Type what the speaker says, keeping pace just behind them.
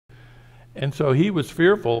And so he was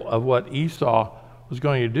fearful of what Esau was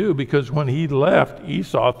going to do, because when he left,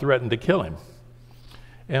 Esau threatened to kill him.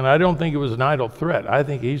 And I don't think it was an idle threat. I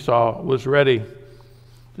think Esau was ready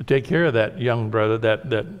to take care of that young brother,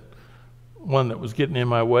 that one that was getting in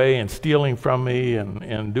my way and stealing from me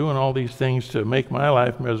and doing all these things to make my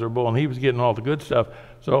life miserable, and he was getting all the good stuff.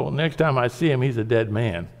 So next time I see him, he's a dead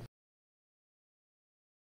man.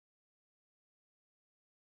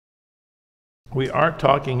 We are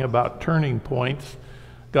talking about turning points,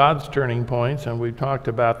 God's turning points, and we've talked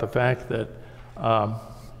about the fact that, I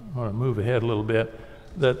want to move ahead a little bit,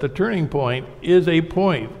 that the turning point is a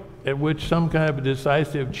point at which some kind of a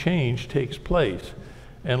decisive change takes place.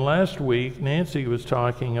 And last week, Nancy was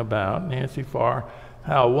talking about, Nancy Farr,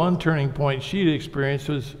 how one turning point she'd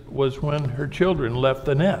experienced was when her children left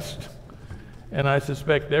the nest. And I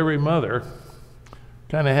suspect every mother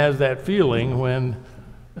kind of has that feeling when,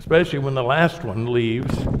 especially when the last one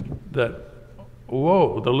leaves, that,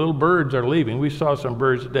 whoa, the little birds are leaving. We saw some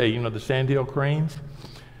birds today, you know, the sandhill cranes,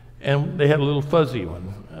 and they had a little fuzzy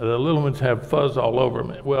one. The little ones have fuzz all over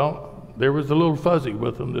them. Well, there was a little fuzzy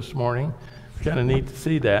with them this morning. Kind of neat to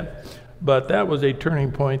see that. But that was a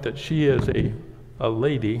turning point that she, as a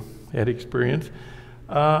lady, had experienced.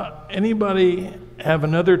 Anybody have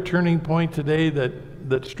another turning point today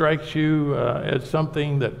that strikes you as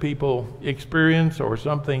something that people experience, or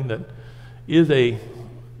something that is a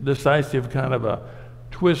decisive kind of a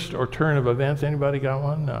twist or turn of events? Anybody got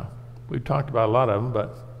one? No. We've talked about a lot of them,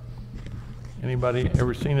 but anybody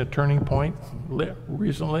ever seen a turning point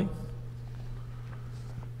recently?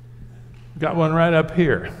 Got one right up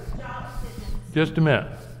here. Job decisions. Just a minute.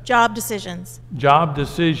 Job decisions. Job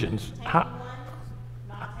decisions. Taking one,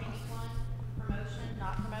 not taking one. Promotion,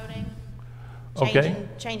 not promoting.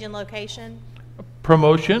 Changing location.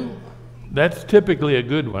 Promotion, that's typically a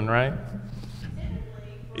good one, right?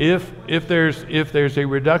 If there's a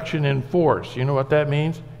reduction in force, you know what that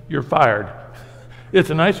means? You're fired. It's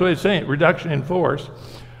a nice way of saying it, reduction in force.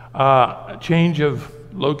 Change of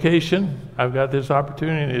location. I've got this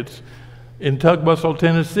opportunity. It's in Tug Bustle,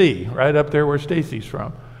 Tennessee, right up there where Stacy's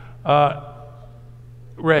from.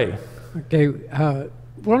 Ray. Okay,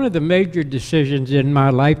 one of the major decisions in my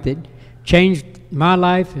life that changed my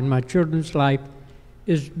life and my children's life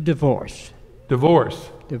is divorce. Divorce.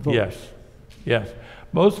 Divorce. Yes.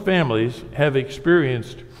 Most families have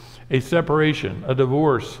experienced a separation, a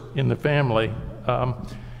divorce in the family,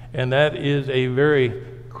 and that is a very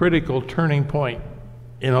critical turning point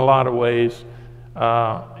in a lot of ways,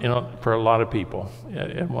 for a lot of people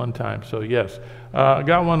at one time. So yes, I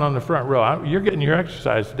got one on the front row. You're getting your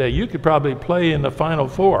exercise today. You could probably play in the Final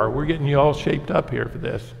Four. We're getting you all shaped up here for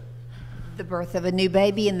this. The birth of a new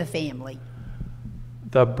baby in the family.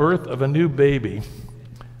 The birth of a new baby.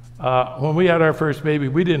 When we had our first baby,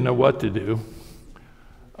 we didn't know what to do.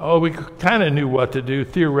 Oh, we kind of knew what to do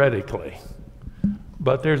theoretically,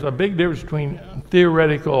 but there's a big difference between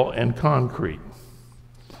theoretical and concrete.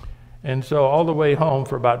 And so all the way home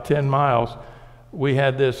for about 10 miles, we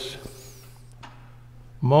had this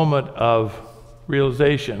moment of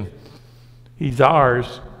realization. He's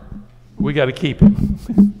ours. We got to keep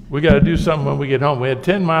him. We got to do something when we get home. We had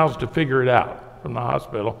 10 miles to figure it out from the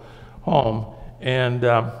hospital home, and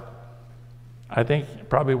I think it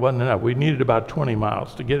probably wasn't enough. We needed about 20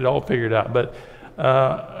 miles to get it all figured out. But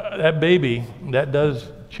that baby, that does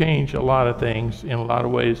change a lot of things in a lot of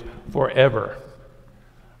ways forever.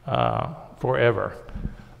 Forever.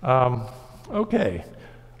 Okay,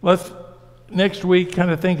 let's next week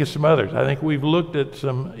kind of think of some others. I think we've looked at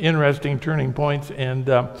some interesting turning points, and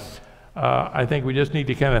I think we just need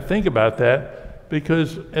to kind of think about that,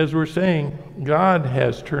 because as we're saying, God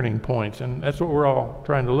has turning points, and that's what we're all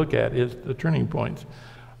trying to look at, is the turning points.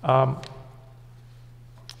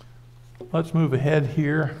 Let's move ahead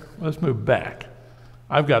here. Let's move back.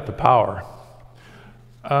 I've got the power.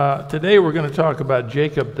 Today we're going to talk about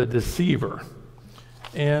Jacob the deceiver.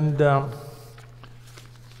 And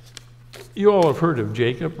you all have heard of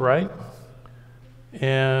Jacob, right?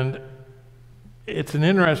 And it's an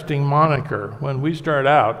interesting moniker. When we start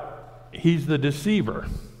out, he's the deceiver.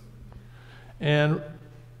 And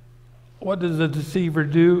what does the deceiver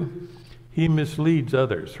do? He misleads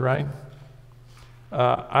others, right?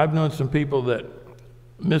 I've known some people that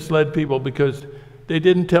misled people because they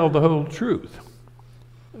didn't tell the whole truth.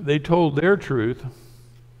 They told their truth,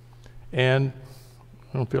 and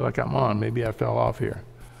I don't feel like I'm on. Maybe I fell off here.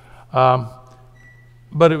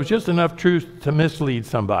 But it was just enough truth to mislead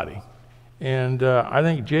somebody. And I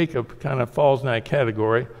think Jacob kind of falls in that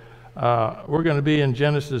category. We're going to be in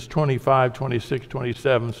Genesis 25, 26,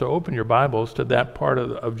 27, so open your Bibles to that part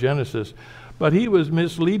of Genesis. but he was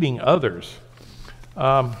misleading others.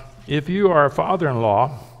 If you are a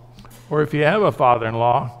father-in-law, or if you have a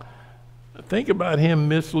father-in-law, think about him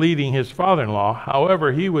misleading his father-in-law.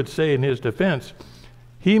 However, he would say in his defense,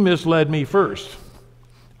 he misled me first.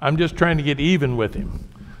 I'm just trying to get even with him.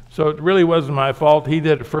 So it really wasn't my fault. He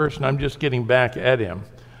did it first, and I'm just getting back at him.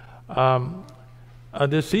 A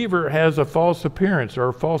deceiver has a false appearance or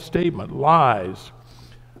a false statement, lies.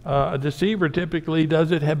 A deceiver typically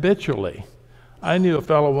does it habitually. I knew a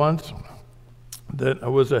fellow once that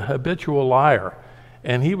was a habitual liar,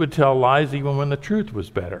 and he would tell lies even when the truth was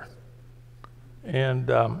better. And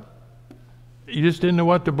you just didn't know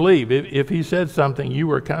what to believe. If he said something, you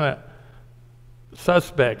were kind of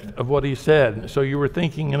suspect of what he said, so you were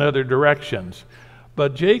thinking in other directions.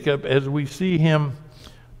 But Jacob, as we see him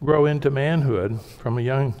grow into manhood from a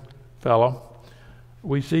young fellow,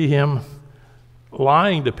 we see him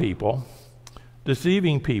lying to people,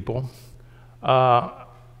 deceiving people,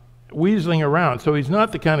 weaseling around. So he's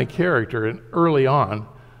not the kind of character early on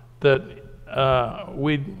that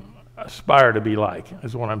we'd aspire to be like,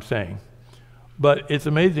 is what I'm saying. But it's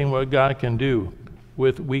amazing what God can do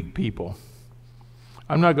with weak people.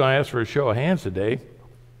 I'm not going to ask for a show of hands today,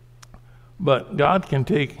 but God can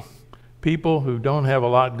take people who don't have a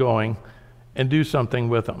lot going and do something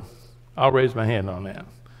with them. I'll raise my hand on that.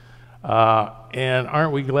 And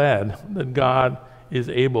aren't we glad that God is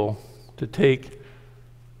able to take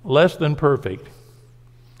less than perfect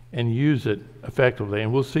and use it effectively?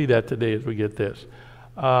 And we'll see that today as we get this.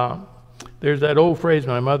 There's that old phrase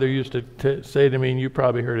my mother used to say to me, and you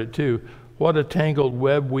probably heard it too, what a tangled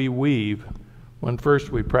web we weave when first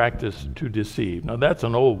we practice to deceive. Now that's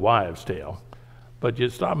an old wives' tale, but you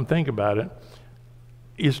stop and think about it.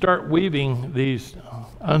 You start weaving these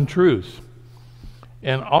untruths,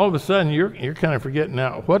 and all of a sudden you're kind of forgetting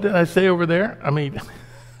now, what did I say over there? I mean,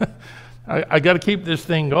 I got to keep this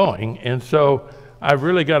thing going, and so I've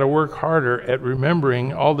really got to work harder at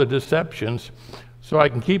remembering all the deceptions so I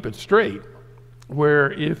can keep it straight,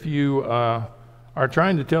 where if you are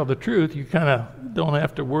trying to tell the truth, you kind of don't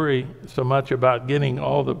have to worry so much about getting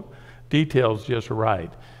all the details just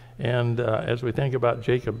right. And as we think about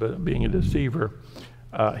Jacob being a deceiver,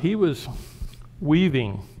 he was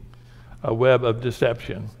weaving a web of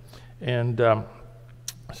deception. And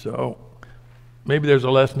so maybe there's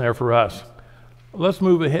a lesson there for us. Let's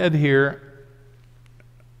move ahead here.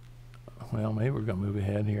 Well, maybe we're going to move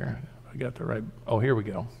ahead here. I got the right. Oh, here we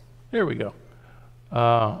go. There we go.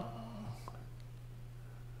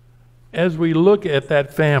 As we look at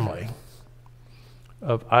that family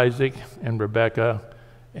of Isaac and Rebekah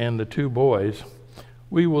and the two boys,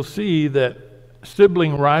 we will see that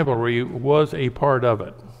sibling rivalry was a part of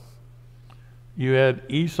it. You had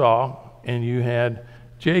Esau and you had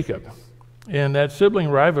Jacob. And that sibling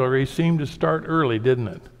rivalry seemed to start early, didn't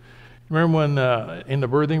it? Remember when in the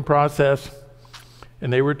birthing process,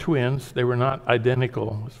 and they were twins. They were not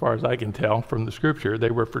identical, as far as I can tell from the scripture. They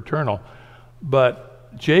were fraternal.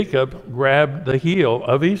 But Jacob grabbed the heel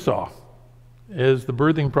of Esau as the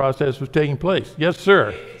birthing process was taking place. Yes, sir?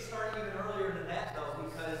 It started even earlier than that, though,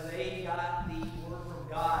 because they got the word from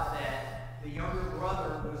God that the younger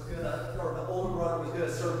brother was going to, or the older brother was going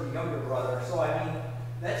to serve the younger brother. So, I mean,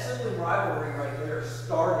 that sibling rivalry right there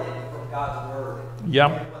started from God's word.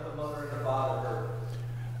 Yep. What the mother and the father heard.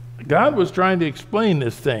 God was trying to explain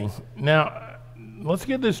this thing. Now, let's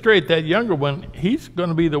get this straight. That younger one, he's going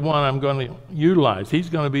to be the one I'm going to utilize. He's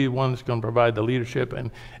going to be the one that's going to provide the leadership,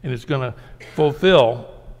 and it's going to fulfill,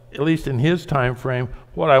 at least in his time frame,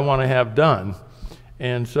 what I want to have done.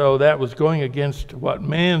 And so that was going against what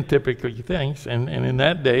man typically thinks. And in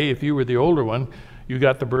that day, if you were the older one, you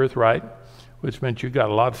got the birthright, which meant you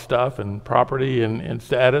got a lot of stuff and property and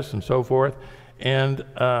status and so forth. And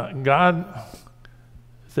God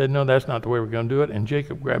said, no, that's not the way we're going to do it. And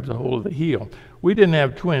Jacob grabs a hold of the heel. We didn't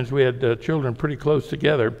have twins. We had children pretty close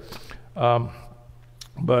together.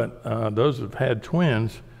 But those who've had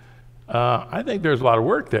twins, I think there's a lot of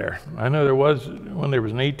work there. I know there was when there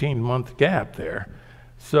was an 18-month gap there.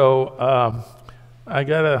 So I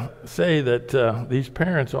got to say that these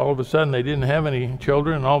parents, all of a sudden, they didn't have any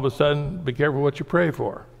children. And all of a sudden, be careful what you pray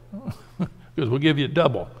for, because we'll give you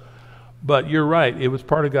double. But you're right. It was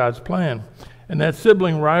part of God's plan. And that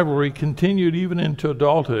sibling rivalry continued even into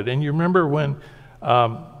adulthood. And you remember when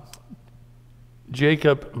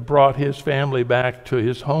Jacob brought his family back to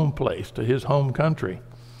his home place, to his home country.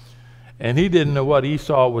 And he didn't know what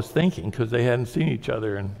Esau was thinking because they hadn't seen each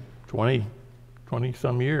other in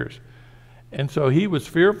 20-some years. And so he was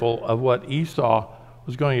fearful of what Esau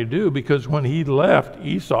was going to do, because when he left,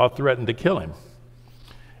 Esau threatened to kill him.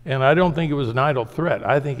 And I don't think it was an idle threat.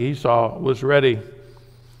 I think Esau was ready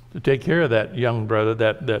to take care of that young brother,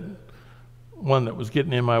 that one that was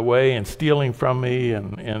getting in my way and stealing from me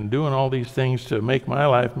and doing all these things to make my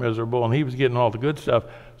life miserable, and he was getting all the good stuff.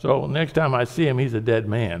 So next time I see him, he's a dead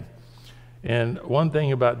man. And one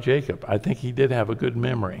thing about Jacob, I think he did have a good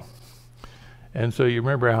memory. And so you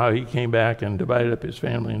remember how he came back and divided up his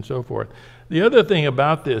family and so forth. The other thing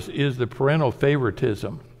about this is the parental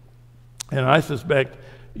favoritism. And I suspect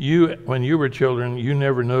you, when you were children, you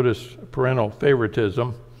never noticed parental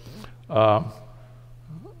favoritism,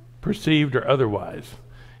 perceived or otherwise.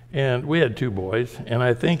 And we had 2 boys, and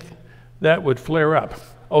I think that would flare up.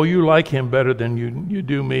 Oh, you like him better than you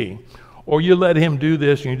do me. Or you let him do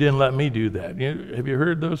this and you didn't let me do that. Have you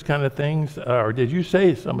heard those kind of things? Or did you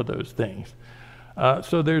say some of those things?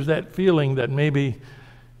 So there's that feeling that maybe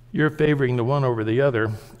you're favoring the one over the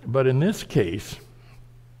other. But in this case,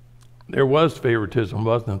 there was favoritism,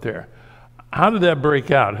 wasn't there? How did that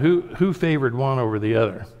break out? Who favored one over the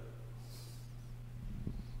other?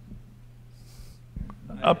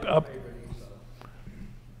 Up.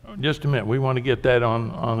 Just a minute. We want to get that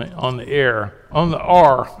on the air, on the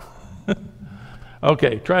R.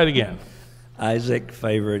 Okay, try it again. Isaac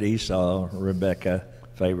favored Esau. Rebekah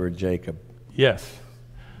favored Jacob. Yes.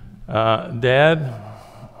 Dad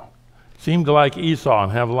seemed to like Esau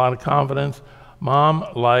and have a lot of confidence. Mom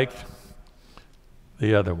liked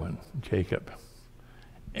the other one, Jacob.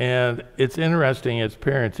 And it's interesting as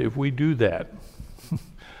parents, if we do that,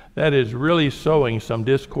 that is really sowing some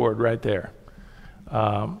discord right there.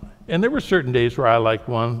 And there were certain days where I liked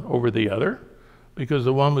one over the other because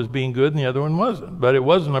the one was being good and the other one wasn't. But it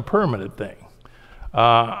wasn't a permanent thing.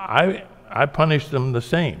 I punished them the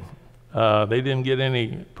same. They didn't get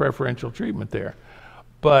any preferential treatment there.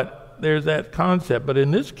 But there's that concept. But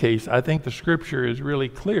in this case, I think the scripture is really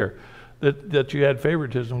clear that you had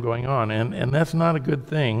favoritism going on. And that's not a good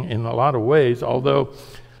thing in a lot of ways, although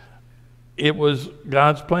it was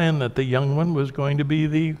God's plan that the young one was going to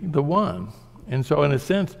be the one. And so in a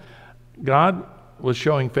sense, God was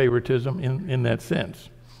showing favoritism in that sense.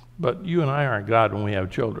 But you and I aren't God when we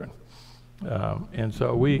have children. And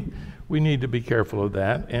so we need to be careful of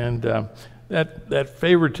that. And that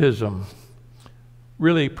favoritism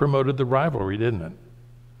really promoted the rivalry, didn't it?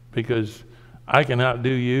 Because I can outdo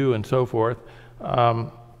you and so forth.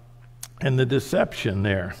 And the deception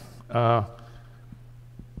there.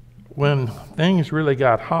 When things really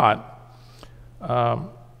got hot,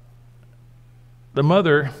 the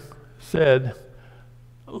mother said,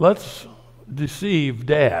 let's deceive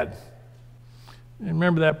Dad. And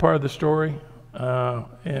remember that part of the story?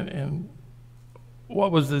 And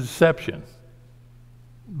what was the deception,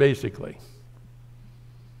 basically?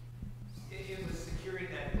 It was securing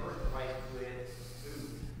that birthright with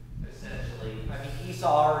food, essentially. I mean,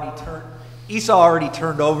 Esau already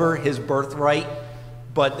turned over his birthright,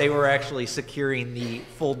 but they were actually securing the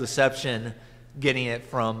full deception, getting it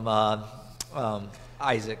from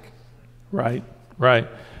Isaac. Right.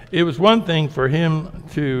 It was one thing for him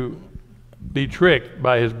to be tricked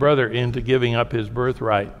by his brother into giving up his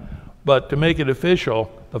birthright, but to make it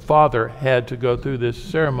official, the father had to go through this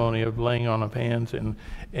ceremony of laying on of hands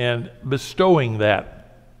and bestowing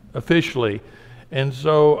that officially. And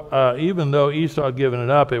so even though Esau had given it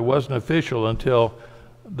up, it wasn't official until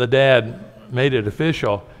the dad made it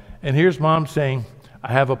official. And here's Mom saying,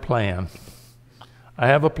 I have a plan.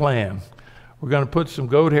 We're going to put some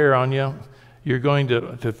goat hair on you. You're going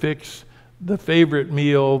to fix the favorite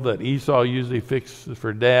meal that Esau usually fixes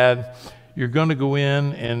for Dad. You're going to go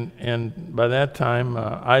in, and by that time,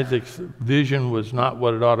 Isaac's vision was not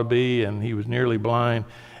what it ought to be, and he was nearly blind.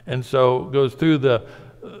 And so goes through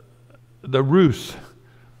the ruse.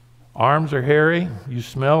 Arms are hairy. You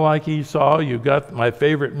smell like Esau. You got my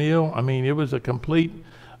favorite meal. I mean, it was a complete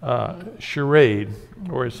charade,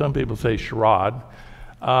 or as some people say, charade.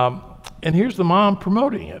 And here's the mom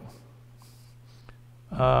promoting it.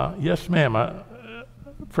 Yes, ma'am.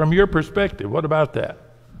 From your perspective, what about that?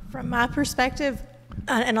 From my perspective,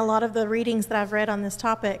 and a lot of the readings that I've read on this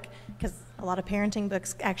topic, because a lot of parenting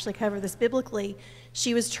books actually cover this biblically,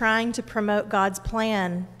 she was trying to promote God's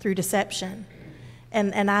plan through deception.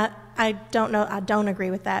 And I don't know, I don't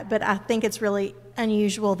agree with that, but I think it's really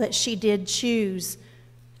unusual that she did choose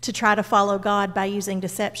to try to follow God by using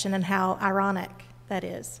deception, and how ironic that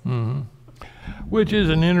is. Mm-hmm. Which is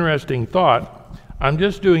an interesting thought. I'm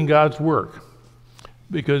just doing God's work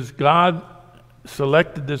because God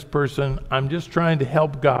selected this person. I'm just trying to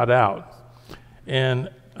help God out. And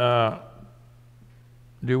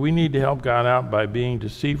do we need to help God out by being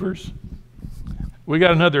deceivers? We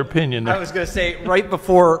got another opinion there. I was going to say, right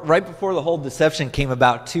before the whole deception came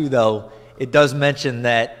about too, though, it does mention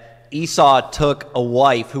that Esau took a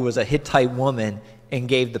wife who was a Hittite woman and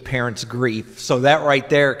gave the parents grief. So that right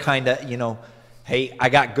there kind of, hey, I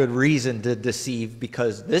got good reason to deceive,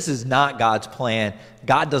 because this is not God's plan.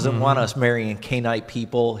 God doesn't want us marrying Canaanite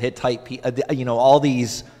people, Hittite people, all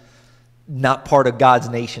these not part of God's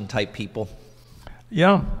nation type people.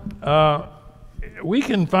 Yeah. We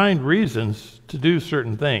can find reasons to do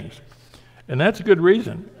certain things, and that's a good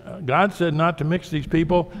reason. God said not to mix these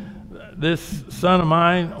people. This son of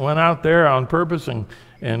mine went out there on purpose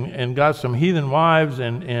and got some heathen wives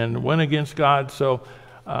and went against God. So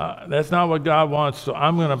that's not what God wants. So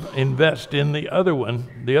I'm going to invest in the other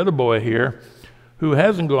one, the other boy here, who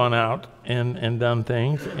hasn't gone out and done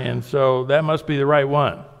things, and so that must be the right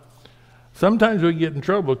one. Sometimes we get in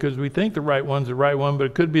trouble because we think the right one's the right one, but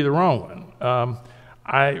it could be the wrong one.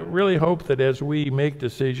 I really hope that as we make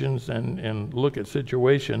decisions and look at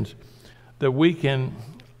situations, that we can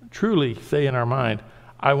truly say in our mind,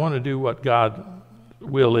 I want to do what God's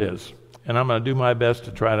will is, and I'm going to do my best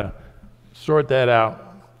to try to sort that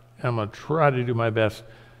out. I'm going to try to do my best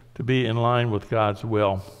to be in line with God's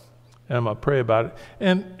will, and I'm going to pray about it.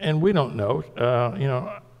 And we don't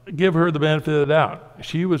know, give her the benefit of the doubt.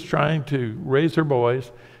 She was trying to raise her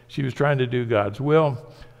boys. She was trying to do God's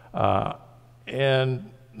will. And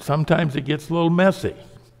sometimes it gets a little messy.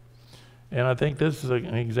 And I think this is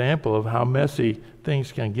an example of how messy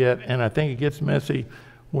things can get. And I think it gets messy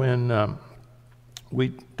when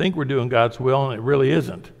we think we're doing God's will and it really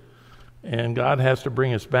isn't. And God has to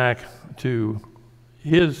bring us back to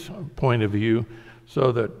His point of view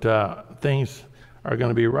so that things are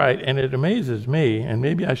going to be right. And it amazes me, and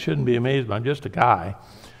maybe I shouldn't be amazed, but I'm just a guy,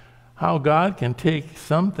 how God can take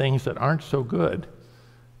some things that aren't so good,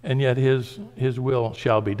 and yet His will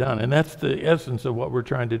shall be done. And that's the essence of what we're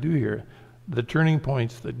trying to do here, the turning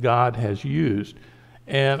points that God has used.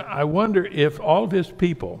 And I wonder if all of His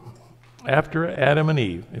people, after Adam and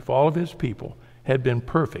Eve, if all of His people had been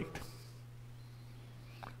perfect,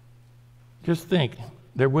 just think,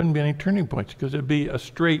 there wouldn't be any turning points, because it'd be a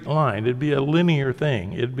straight line. It'd be a linear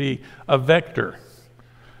thing. It'd be a vector.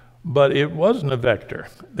 But it wasn't a vector.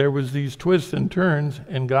 There was these twists and turns,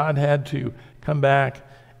 and God had to come back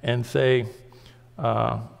and say,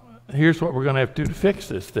 here's what we're going to have to do to fix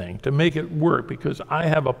this thing, to make it work, because I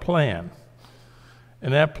have a plan.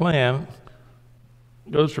 And that plan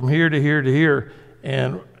goes from here to here to here,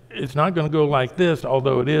 and it's not going to go like this,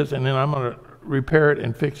 although it is, and then I'm going to repair it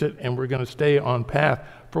and fix it, and we're going to stay on path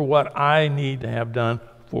for what I need to have done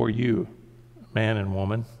for you, man and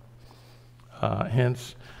woman.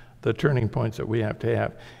 Hence the turning points that we have to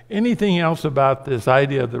have. Anything else about this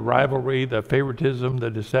idea of the rivalry, the favoritism,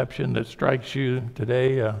 the deception that strikes you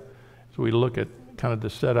today as we look at kind of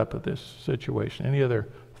the setup of this situation? Any other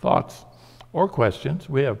thoughts or questions?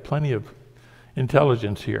 We have plenty of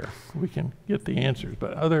intelligence here. We can get the answers.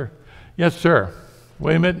 But yes, sir.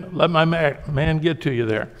 Wait a minute. Let my man get to you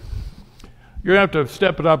there. You're going to have to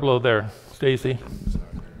step it up a little there, Stacy.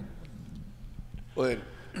 Well,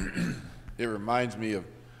 it reminds me of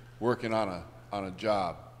working on a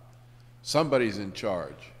job. Somebody's in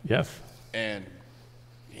charge. Yes. And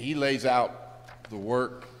he lays out the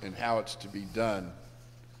work and how it's to be done.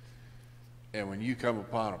 And when you come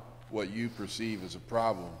upon what you perceive as a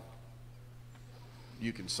problem,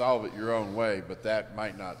 you can solve it your own way, but that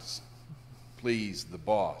might not please the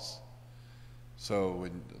boss. So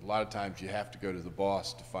a lot of times you have to go to the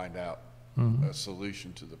boss to find out a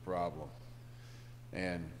solution to the problem.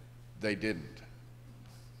 And they didn't.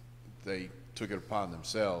 They took it upon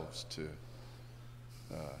themselves to,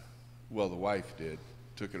 the wife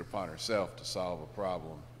took it upon herself to solve a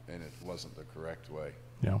problem, and it wasn't the correct way.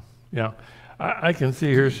 Yeah. I can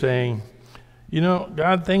see her saying,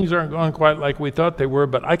 God, things aren't going quite like we thought they were,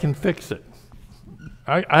 but I can fix it.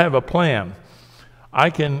 I have a plan. I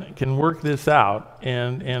can work this out,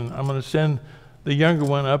 and I'm going to send the younger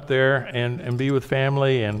one up there and be with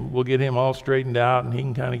family, and we'll get him all straightened out, and he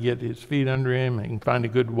can kind of get his feet under him, and he can find a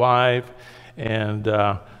good wife, and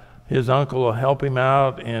his uncle will help him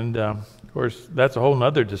out. And of course, that's a whole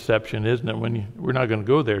other deception, isn't it? We're not going to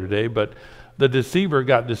go there today, but the deceiver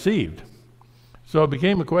got deceived. So it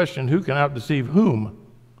became a question, who can out-deceive whom?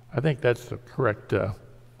 I think that's the correct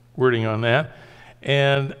wording on that.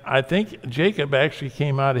 And I think Jacob actually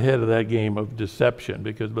came out ahead of that game of deception,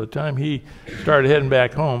 because by the time he started heading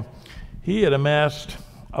back home, he had amassed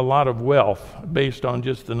a lot of wealth based on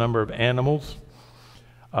just the number of animals,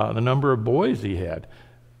 the number of boys he had.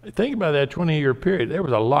 Think about that 20-year period. There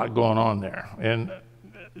was a lot going on there. And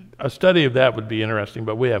a study of that would be interesting,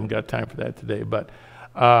 but we haven't got time for that today. But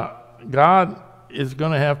God is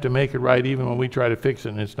going to have to make it right even when we try to fix it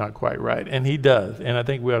and it's not quite right. And he does. And I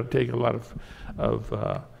think we ought to take a lot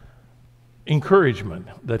of encouragement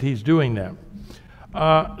that he's doing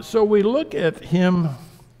that. So we look at him,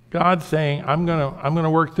 God saying, I'm going to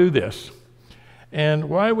work through this. And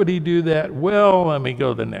why would he do that? Well, let me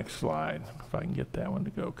go to the next slide. If I can get that one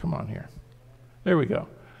to go. Come on here. There we go.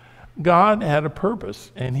 God had a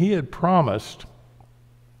purpose, and he had promised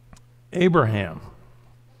Abraham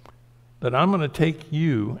that I'm going to take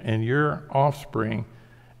you and your offspring,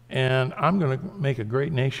 and I'm going to make a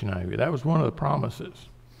great nation out of you. That was one of the promises.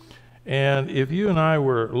 And if you and I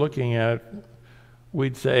were looking at it,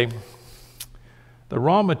 we'd say, the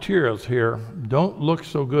raw materials here don't look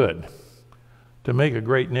so good to make a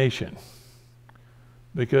great nation,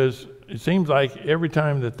 because it seems like every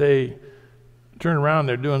time that they turn around,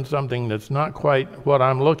 they're doing something that's not quite what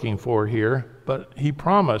I'm looking for here. But he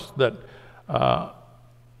promised that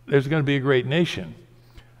there's going to be a great nation.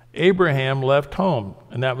 Abraham left home,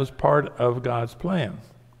 and that was part of God's plan.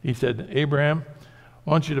 He said, Abraham, I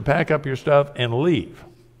want you to pack up your stuff and leave.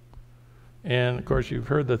 And of course, you've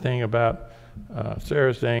heard the thing about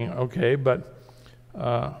Sarah saying, okay, but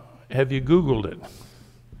have you Googled it?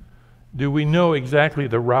 Do we know exactly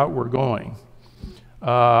the route we're going?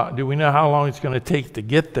 Do we know how long it's going to take to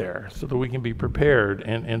get there so that we can be prepared,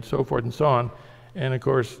 and so forth and so on? And of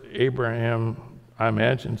course, Abraham, I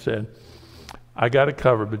imagine, said, I got it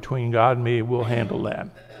covered. Between God and me, we'll handle that.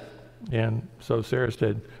 And so Sarah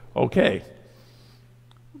said, okay,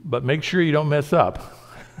 but make sure you don't mess up.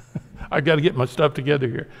 I've got to get my stuff together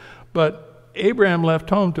here. But Abraham left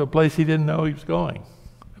home to a place he didn't know he was going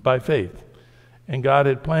by faith. And God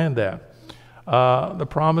had planned that. The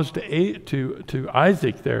promise to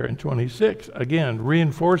Isaac there in 26, again,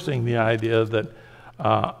 reinforcing the idea that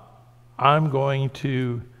I'm going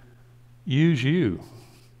to use you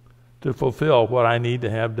to fulfill what I need to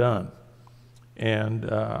have done. And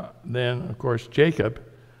then, of course, Jacob,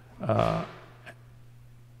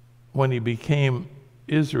 when he became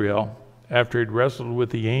Israel, after he'd wrestled with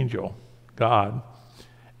the angel, God,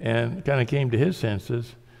 and kind of came to his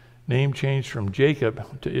senses, name changed from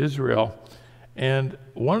Jacob to Israel. And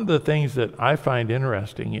one of the things that I find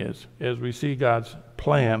interesting is, as we see God's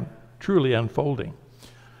plan truly unfolding,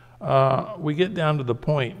 we get down to the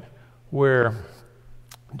point where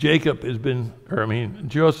Joseph's been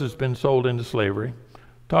sold into slavery.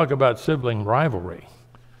 Talk about sibling rivalry.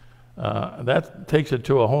 That takes it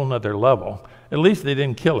to a whole nother level. At least they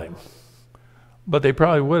didn't kill him. But they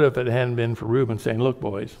probably would have if it hadn't been for Reuben saying, look,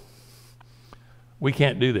 boys, we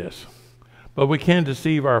can't do this. But we can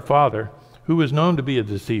deceive our father, who is known to be a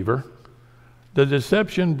deceiver. Does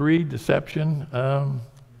deception breed deception?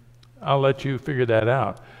 I'll let you figure that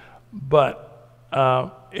out. But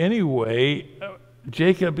anyway,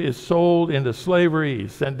 Jacob is sold into slavery.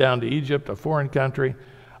 He's sent down to Egypt, a foreign country.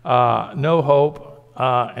 No hope.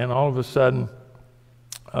 And all of a sudden,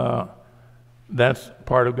 that's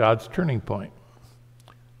part of God's turning point.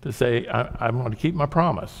 To say, I'm going to keep my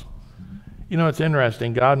promise. You know, it's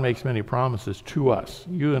interesting. God makes many promises to us.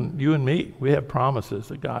 You and me, we have promises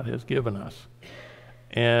that God has given us.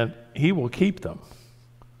 And he will keep them.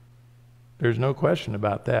 There's no question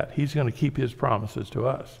about that. He's going to keep his promises to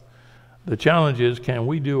us. The challenge is, can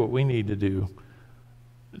we do what we need to do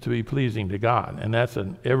to be pleasing to God? And that's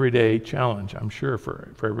an everyday challenge, I'm sure,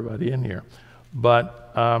 for everybody in here.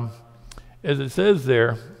 But as it says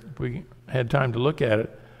there, if we had time to look at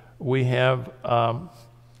it, we have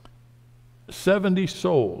 70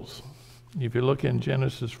 souls. If you look in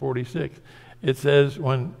Genesis 46, it says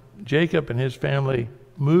when Jacob and his family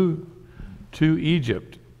moved to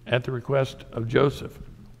Egypt at the request of Joseph,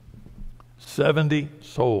 70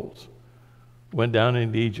 souls went down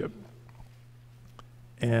into Egypt.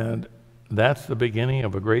 And that's the beginning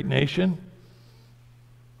of a great nation.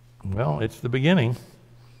 Well, it's the beginning,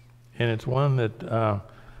 and it's one that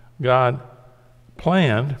God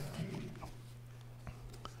planned.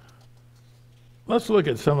 Let's look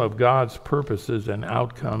at some of God's purposes and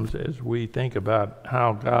outcomes as we think about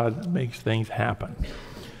how God makes things happen.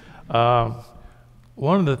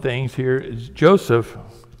 One of the things here is Joseph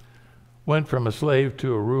went from a slave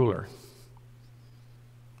to a ruler.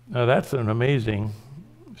 Now that's an amazing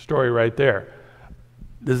story right there.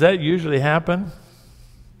 Does that usually happen?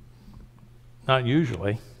 Not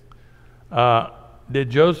usually. Did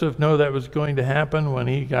Joseph know that was going to happen when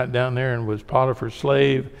he got down there and was Potiphar's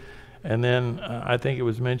slave? And then I think it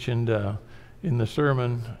was mentioned in the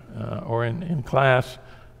sermon or in class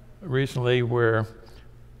recently where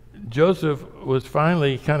Joseph was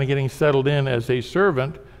finally kind of getting settled in as a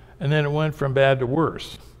servant, and then it went from bad to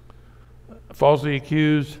worse. Falsely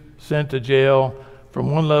accused, sent to jail,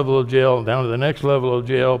 from one level of jail down to the next level of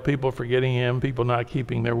jail, people forgetting him, people not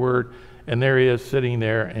keeping their word, and there he is sitting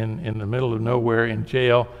there in the middle of nowhere in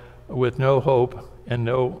jail with no hope and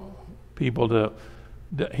no people to...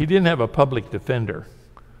 He didn't have a public defender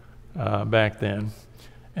back then.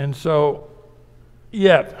 And so,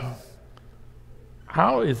 yet,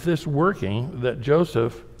 how is this working that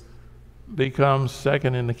Joseph becomes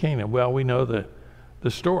second in the kingdom? Well, we know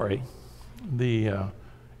the story, the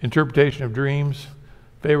interpretation of dreams.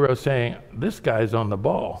 Pharaoh saying, this guy's on the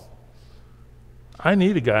ball. I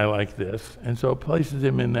need a guy like this. And so it places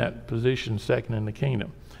him in that position second in the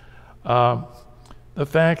kingdom. The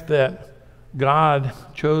fact that God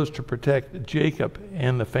chose to protect Jacob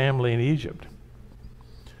and the family in Egypt.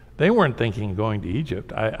 They weren't thinking of going to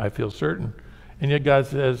Egypt, I feel certain. And yet God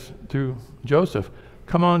says to Joseph,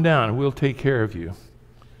 come on down, we'll take care of you.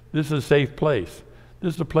 This is a safe place.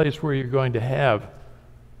 This is a place where you're going to have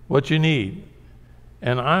what you need.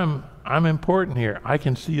 And I'm important here. I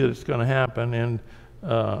can see that it's going to happen. And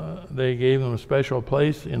they gave them a special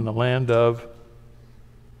place in the land of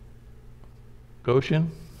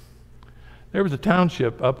Goshen. There was a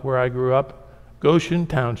township up where I grew up, Goshen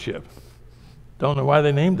Township. Don't know why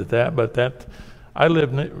they named it that, but I live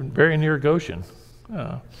very near Goshen.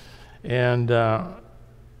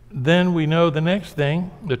 Then we know the next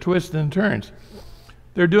thing, the twists and turns.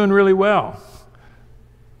 They're doing really well.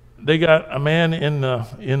 They got a man in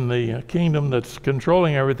the kingdom that's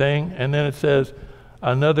controlling everything, and then it says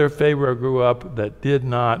another Pharaoh grew up that did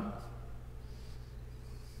not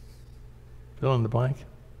fill in the blank.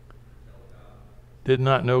 Did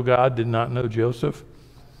not know God, did not know Joseph.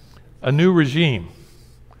 A new regime.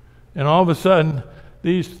 And all of a sudden,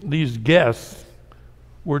 these guests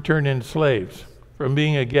were turned into slaves. From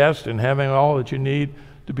being a guest and having all that you need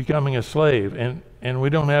to becoming a slave. And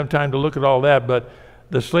we don't have time to look at all that, but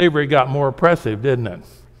the slavery got more oppressive, didn't it?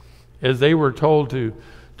 As they were told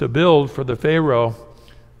to build for the Pharaoh,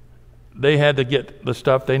 they had to get the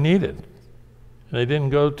stuff they needed. They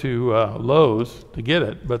didn't go to Lowe's to get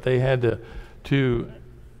it, but they had to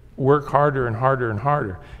work harder and harder and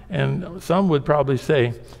harder. And some would probably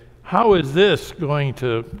say, how is this going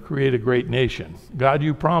to create a great nation? God,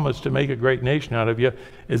 you promised to make a great nation out of you.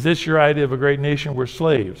 Is this your idea of a great nation? We're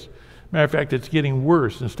slaves. Matter of fact, it's getting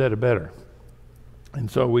worse instead of better.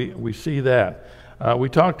 And so we see that. We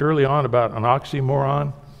talked early on about an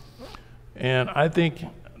oxymoron. And I think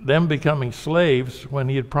them becoming slaves when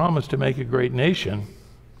he had promised to make a great nation,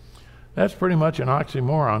 that's pretty much an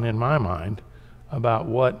oxymoron in my mind about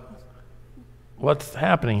what's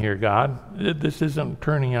happening here, God. This isn't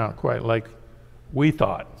turning out quite like we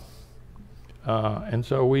thought. And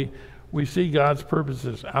so we see God's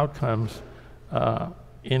purposes, outcomes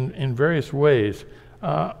in various ways.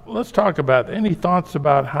 Let's talk about any thoughts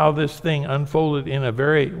about how this thing unfolded in a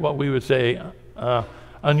very, what we would say,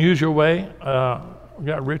 unusual way. We've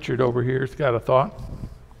got Richard over here. He's got a thought.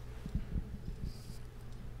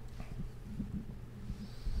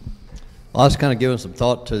 Well, I was kind of giving some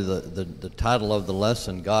thought to the title of the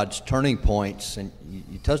lesson, God's Turning Points, and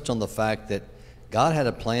you touched on the fact that God had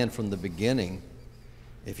a plan from the beginning.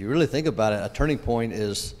 If you really think about it, a turning point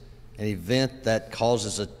is an event that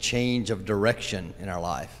causes a change of direction in our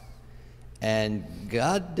life. And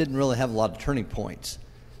God didn't really have a lot of turning points,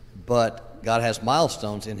 but God has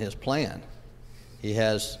milestones in his plan. He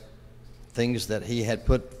has things that he had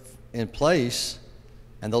put in place,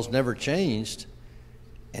 and those never changed.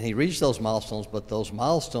 And he reached those milestones, but those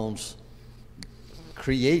milestones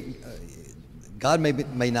create, God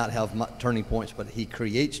may not have turning points, but he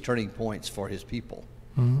creates turning points for his people.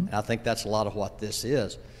 Mm-hmm. And I think that's a lot of what this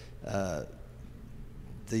is.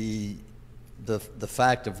 The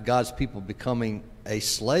fact of God's people becoming a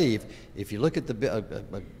slave, if you look at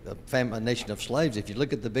a nation of slaves, if you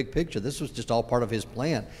look at the big picture, this was just all part of his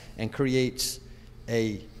plan, and creates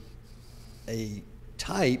a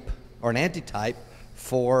type or an antitype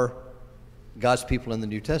for God's people in the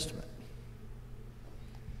New Testament.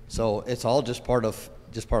 So it's all just part of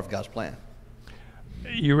God's plan.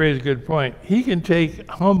 You raise a good point. He can take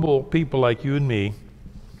humble people like you and me,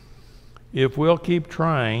 if we'll keep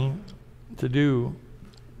trying to do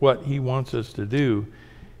what he wants us to do.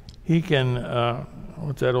 He can,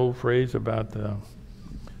 what's that old phrase about the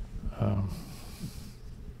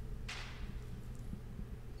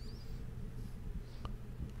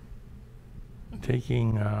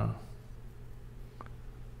taking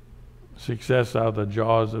success out of the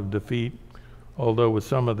jaws of defeat, although with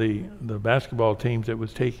some of the basketball teams it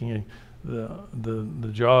was taking the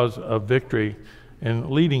jaws of victory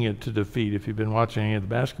and leading it to defeat, if you've been watching any of the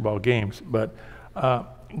basketball games. But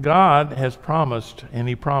God has promised, and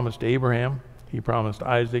he promised Abraham, he promised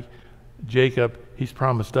Isaac, Jacob, he's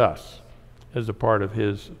promised us as a part of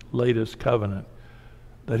his latest covenant,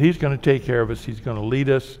 that he's going to take care of us, he's going to lead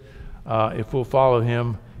us. If we'll follow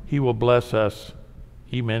him, he will bless us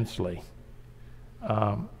immensely.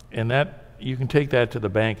 And that, you can take that to the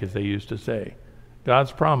bank, as they used to say.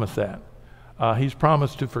 God's promised that. He's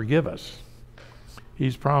promised to forgive us.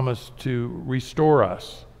 He's promised to restore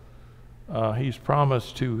us. He's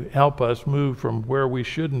promised to help us move from where we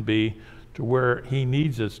shouldn't be to where he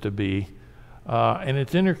needs us to be. And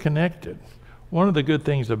it's interconnected. One of the good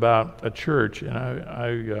things about a church, and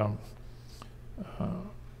I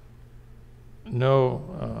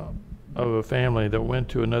know of a family that went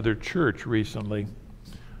to another church recently.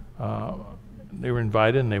 They were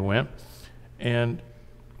invited and they went. And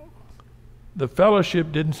the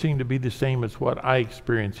fellowship didn't seem to be the same as what I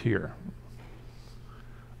experience here.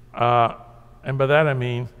 And by that I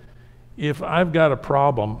mean, if I've got a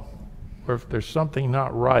problem or if there's something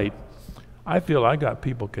not right, I feel I got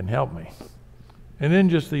people can help me. And then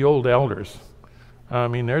just the old elders. I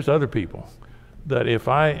mean, there's other people that if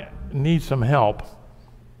I need some help,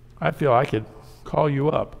 I feel I could call you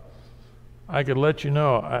up. I could let you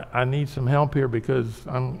know I need some help here because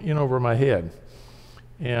I'm in over my head.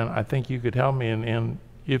 And I think you could help me. And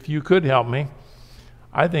if you could help me,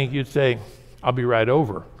 I think you'd say, I'll be right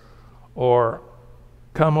over. Or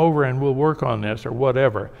come over and we'll work on this, or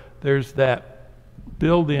whatever. There's that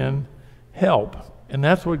built-in help. And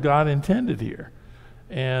that's what God intended here.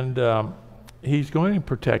 And he's going to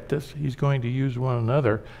protect us. He's going to use one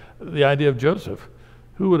another. The idea of Joseph.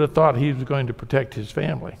 Who would have thought he was going to protect his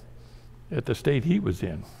family at the state he was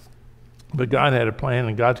in? But God had a plan,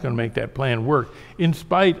 and God's going to make that plan work in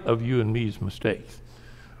spite of you and me's mistakes.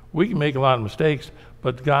 We can make a lot of mistakes,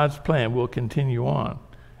 but God's plan will continue on.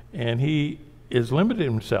 And he is limited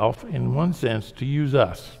himself, in one sense, to use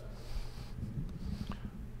us.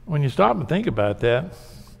 When you stop and think about that,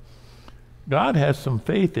 God has some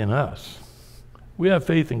faith in us. We have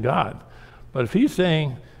faith in God. But if he's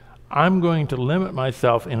saying, I'm going to limit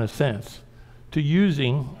myself, in a sense, to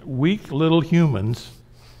using weak little humans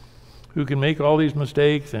who can make all these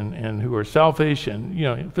mistakes and who are selfish and, you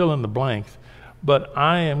know, fill in the blanks, but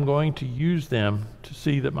I am going to use them to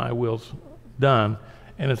see that my will's done,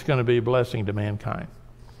 and it's going to be a blessing to mankind.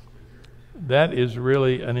 That is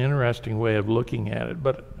really an interesting way of looking at it,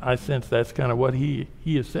 but I sense that's kind of what he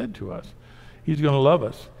has said to us. He's going to love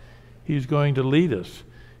us. He's going to lead us.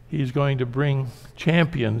 He's going to bring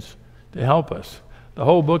champions to help us. The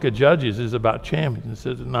whole book of Judges is about champions,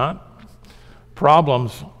 is it not?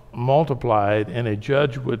 Problems multiplied, and a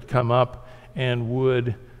judge would come up and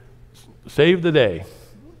would save the day.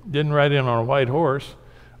 Didn't ride in on a white horse.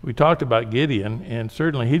 We talked about Gideon, and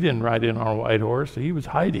certainly he didn't ride in on a white horse. He was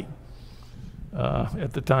hiding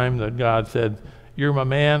at the time that God said, you're my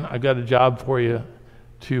man, I've got a job for you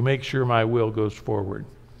to make sure my will goes forward.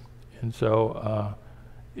 And so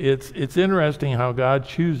it's interesting how God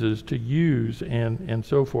chooses to use and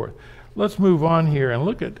so forth. Let's move on here and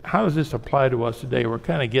look at how does this apply to us today. We're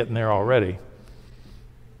kind of getting there already.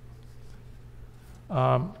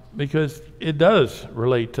 Because it does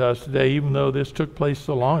relate to us today, even though this took place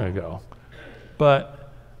so long ago.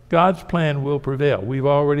 But God's plan will prevail. We've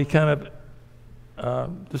already kind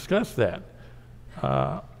of discussed that.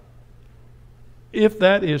 If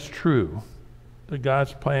that is true, that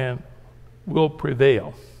God's plan will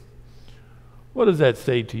prevail, what does that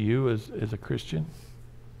say to you as a Christian?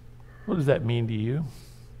 What does that mean to you?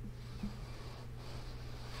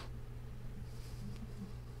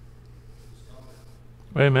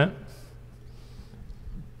 Wait a minute.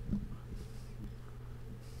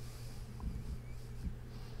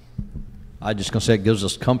 I'm just going to say it gives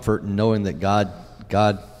us comfort in knowing that God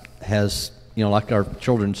has, you know, like our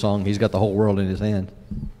children's song, he's got the whole world in his hand.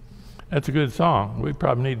 That's a good song. We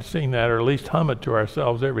probably need to sing that, or at least hum it to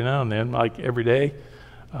ourselves every now and then, like every day,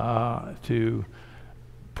 to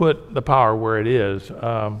put the power where it is.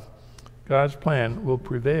 God's plan will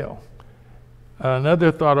prevail.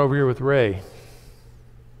 Another thought over here with Ray.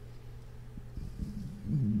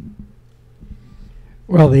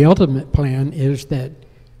 Well, the ultimate plan is that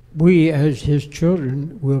we as his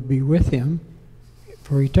children will be with him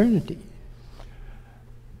for eternity.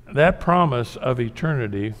 That promise of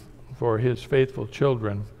eternity for his faithful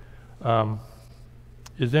children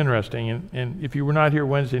is interesting. And if you were not here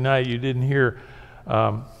Wednesday night, you didn't hear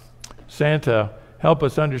Santa help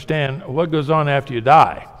us understand what goes on after you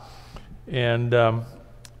die. And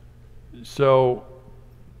so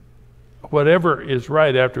whatever is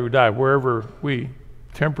right after we die, wherever we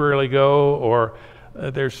temporarily go, or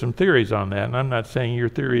there's some theories on that, and I'm not saying your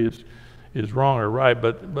theory is wrong or right,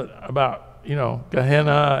 but about,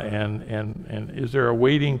 Gehenna and is there a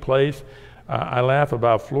waiting place? I laugh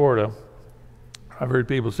about Florida. I've heard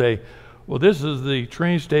people say, well, this is the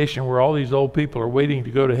train station where all these old people are waiting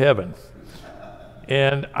to go to heaven.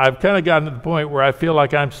 And I've kind of gotten to the point where I feel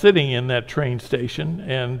like I'm sitting in that train station,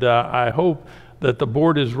 and I hope that the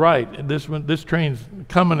board is right. This train's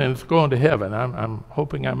coming and it's going to heaven. I'm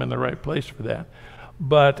hoping I'm in the right place for that.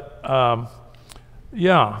 But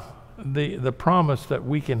the promise that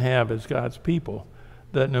we can have as God's people,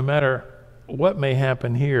 that no matter what may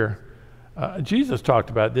happen here, Jesus talked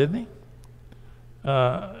about, didn't he?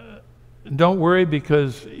 Don't worry,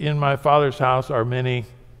 because in my Father's house are many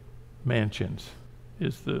mansions,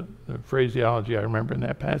 is the phraseology I remember in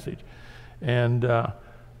that passage. And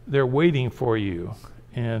they're waiting for you.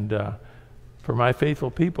 And for my faithful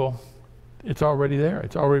people, it's already there.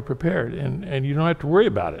 It's already prepared. And you don't have to worry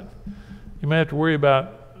about it. You might have to worry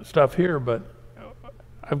about stuff here, but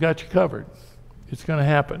I've got you covered. It's going to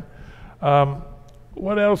happen.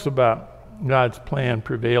 What else about God's plan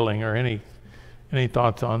prevailing, or any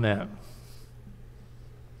thoughts on that?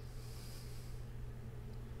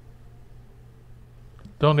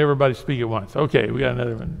 Don't everybody speak at once. Okay, we got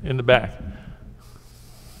another one in the back.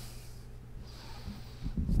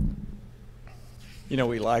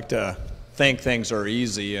 We like to think things are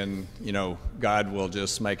easy and, God will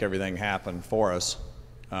just make everything happen for us.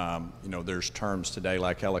 There's terms today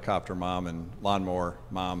like helicopter mom and lawnmower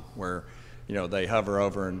mom where, they hover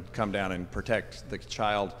over and come down and protect the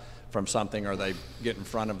child from something, or they get in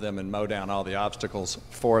front of them and mow down all the obstacles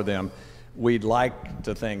for them. We'd like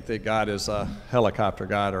to think that God is a helicopter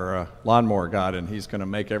God or a lawnmower God, and he's going to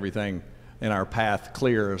make everything in our path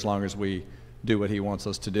clear as long as we do what he wants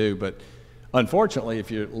us to do. But unfortunately,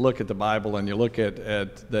 if you look at the Bible and you look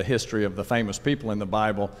at the history of the famous people in the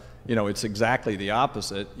Bible, it's exactly the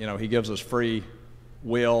opposite. He gives us free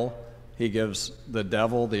will. He gives the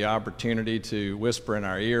devil the opportunity to whisper in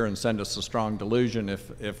our ear and send us a strong delusion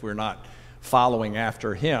if we're not following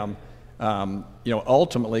after him.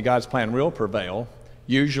 Ultimately, God's plan will prevail.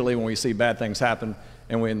 Usually when we see bad things happen,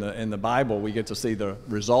 and in the Bible, we get to see the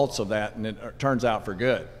results of that, and it turns out for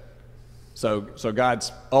good. So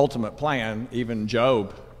God's ultimate plan, even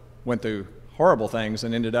Job went through horrible things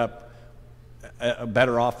and ended up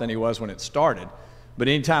better off than he was when it started. But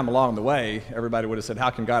any time along the way, everybody would have said, how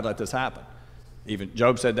can God let this happen? Even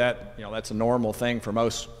Job said that. That's a normal thing for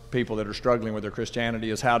most people that are struggling with their Christianity,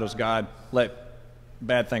 is how does God let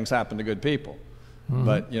bad things happen to good people? Mm-hmm.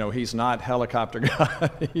 But he's not helicopter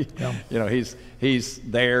God. He's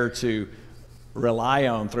there to rely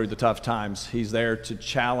on through the tough times. He's there to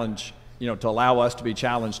challenge, to allow us to be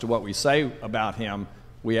challenged to what we say about him.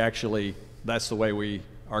 That's the way we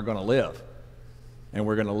are going to live. And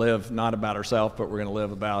we're going to live not about ourselves, but we're going to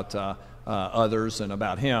live about others and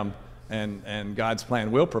about him. And God's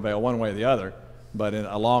plan will prevail one way or the other. But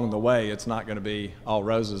along the way, it's not going to be all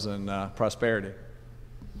roses and prosperity.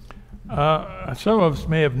 Some of us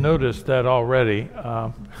may have noticed that already,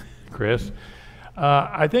 Chris.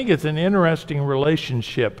 I think it's an interesting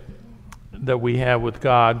relationship that we have with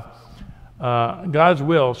God. God's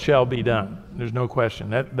will shall be done. There's no question.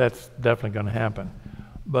 That's definitely going to happen.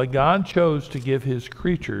 But God chose to give his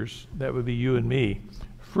creatures, that would be you and me,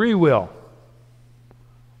 free will.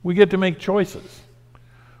 We get to make choices.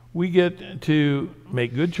 We get to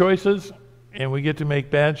make good choices, and we get to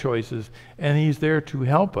make bad choices, and he's there to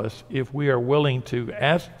help us if we are willing to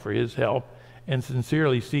ask for his help and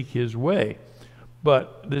sincerely seek his way.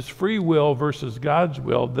 But this free will versus God's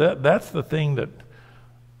will, that's the thing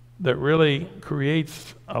that really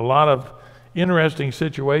creates a lot of interesting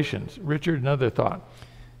situations. Richard, another thought.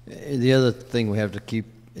 The other thing we have to keep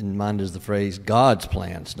in mind is the phrase God's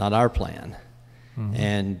plans, not our plan. Mm-hmm.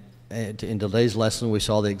 And in today's lesson, we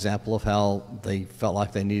saw the example of how they felt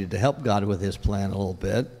like they needed to help God with his plan a little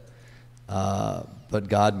bit. But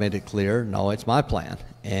God made it clear, no, it's my plan.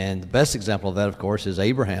 And the best example of that, of course, is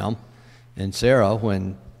Abraham and Sarah,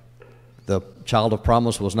 when the child of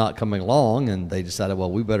promise was not coming along, and they decided,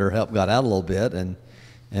 well, we better help God out a little bit and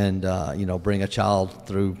bring a child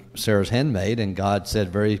through Sarah's handmaid. And God said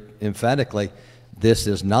very emphatically, this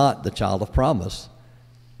is not the child of promise.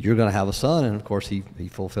 You're going to have a son. And of course, he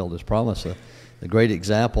fulfilled his promise. A great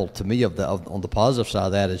example to me on the positive side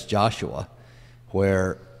of that is Joshua,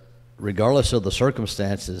 where regardless of the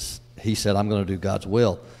circumstances, he said, I'm going to do God's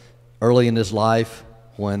will. Early in his life,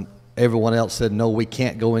 when everyone else said, no, we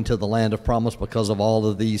can't go into the land of promise because of all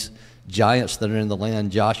of these giants that are in the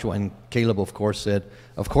land. Joshua and Caleb, of course, said,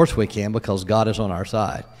 of course we can, because God is on our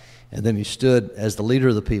side. And then he stood as the leader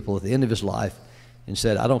of the people at the end of his life and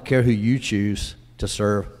said, I don't care who you choose to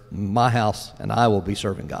serve my house, and I will be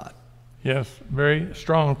serving God. Yes, very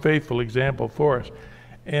strong, faithful example for us.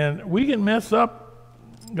 And we can mess up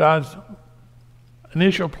God's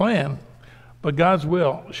initial plan, but God's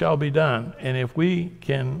will shall be done. And if we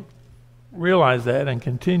can realize that and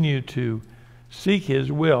continue to seek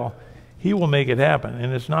his will, he will make it happen.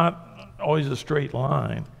 And it's not always a straight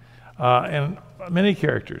line. And many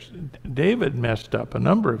characters. David messed up a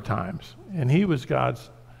number of times, and he was God's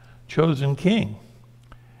chosen king.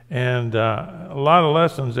 And a lot of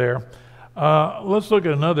lessons there. Let's look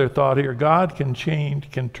at another thought here. God can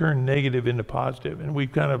turn negative into positive. And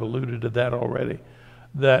we've kind of alluded to that already.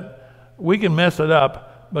 That we can mess it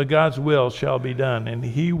up, but God's will shall be done. And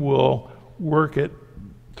he will work it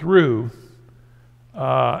through.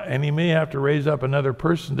 And he may have to raise up another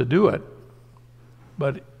person to do it.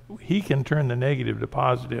 But he can turn the negative to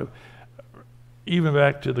positive. Even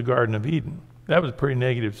back to the Garden of Eden. That was a pretty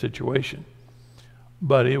negative situation.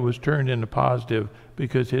 But it was turned into positive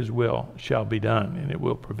because his will shall be done and it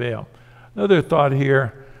will prevail. Another thought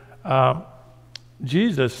here,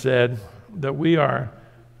 Jesus said that we are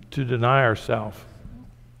to deny ourselves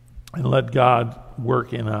and let God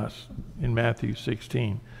work in us in Matthew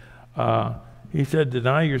 16. He said,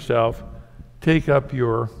 deny yourself, take up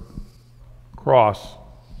your cross,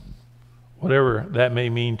 whatever that may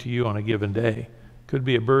mean to you on a given day. It could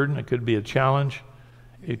be a burden, it could be a challenge,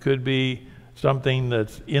 it could be something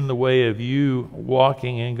that's in the way of you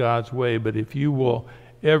walking in God's way. But if you will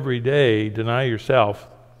every day deny yourself,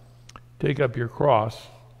 take up your cross,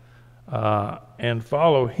 and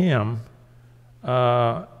follow him,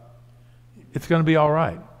 it's going to be all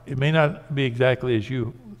right. It may not be exactly as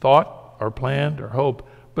you thought or planned or hoped,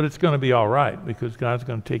 but it's going to be all right because God's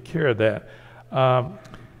going to take care of that. I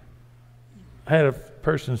had a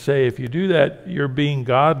person say, if you do that, you're being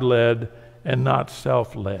God-led and not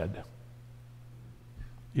self-led.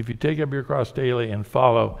 If you take up your cross daily and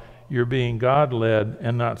follow, you're being God-led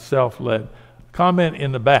and not self-led. Comment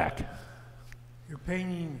in the back. You're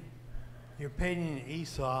painting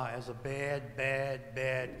Esau as a bad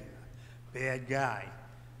guy.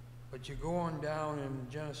 But you're going down in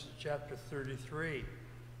Genesis chapter 33,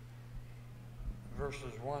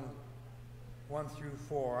 verses 1 through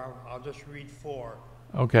 4. I'll just read 4.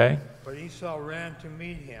 Okay. But Esau ran to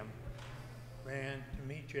meet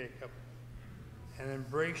Jacob, and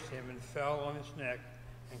embraced him and fell on his neck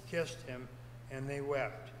and kissed him, and they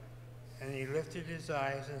wept. And he lifted his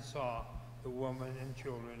eyes and saw the woman and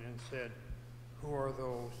children and said, who are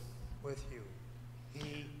those with you?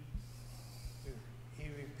 He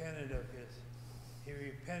repented of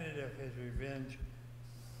his revenge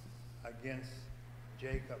against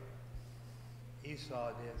Jacob. Esau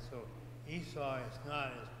did. So Esau is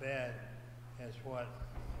not as bad as what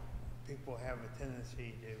people have a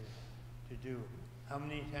tendency to do. How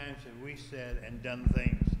many times have we said and done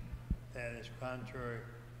things that is contrary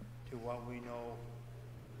to what we know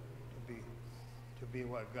to be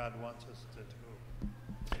what God wants us to do?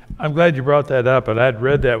 I'm glad you brought that up, and I'd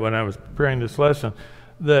read that when I was preparing this lesson,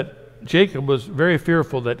 that Jacob was very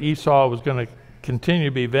fearful that Esau was going to continue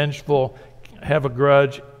to be vengeful, have a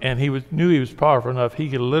grudge, and knew he was powerful enough he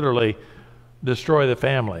could literally destroy the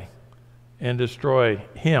family and destroy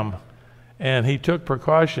him. And he took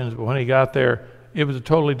precautions, but when he got there, it was a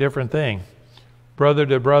totally different thing. Brother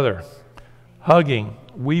to brother, hugging,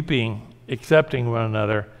 weeping, accepting one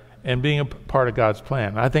another, and being a part of God's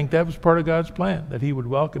plan. I think that was part of God's plan, that he would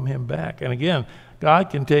welcome him back. And again,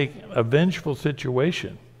 God can take a vengeful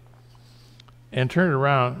situation and turn it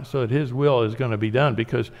around so that his will is going to be done.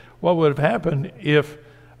 Because what would have happened if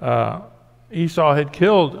Esau had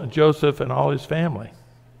killed Joseph and all his family?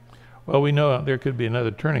 Well, we know there could be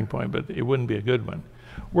another turning point, but it wouldn't be a good one.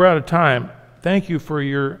 We're out of time. Thank you for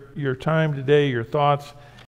your time today, your thoughts.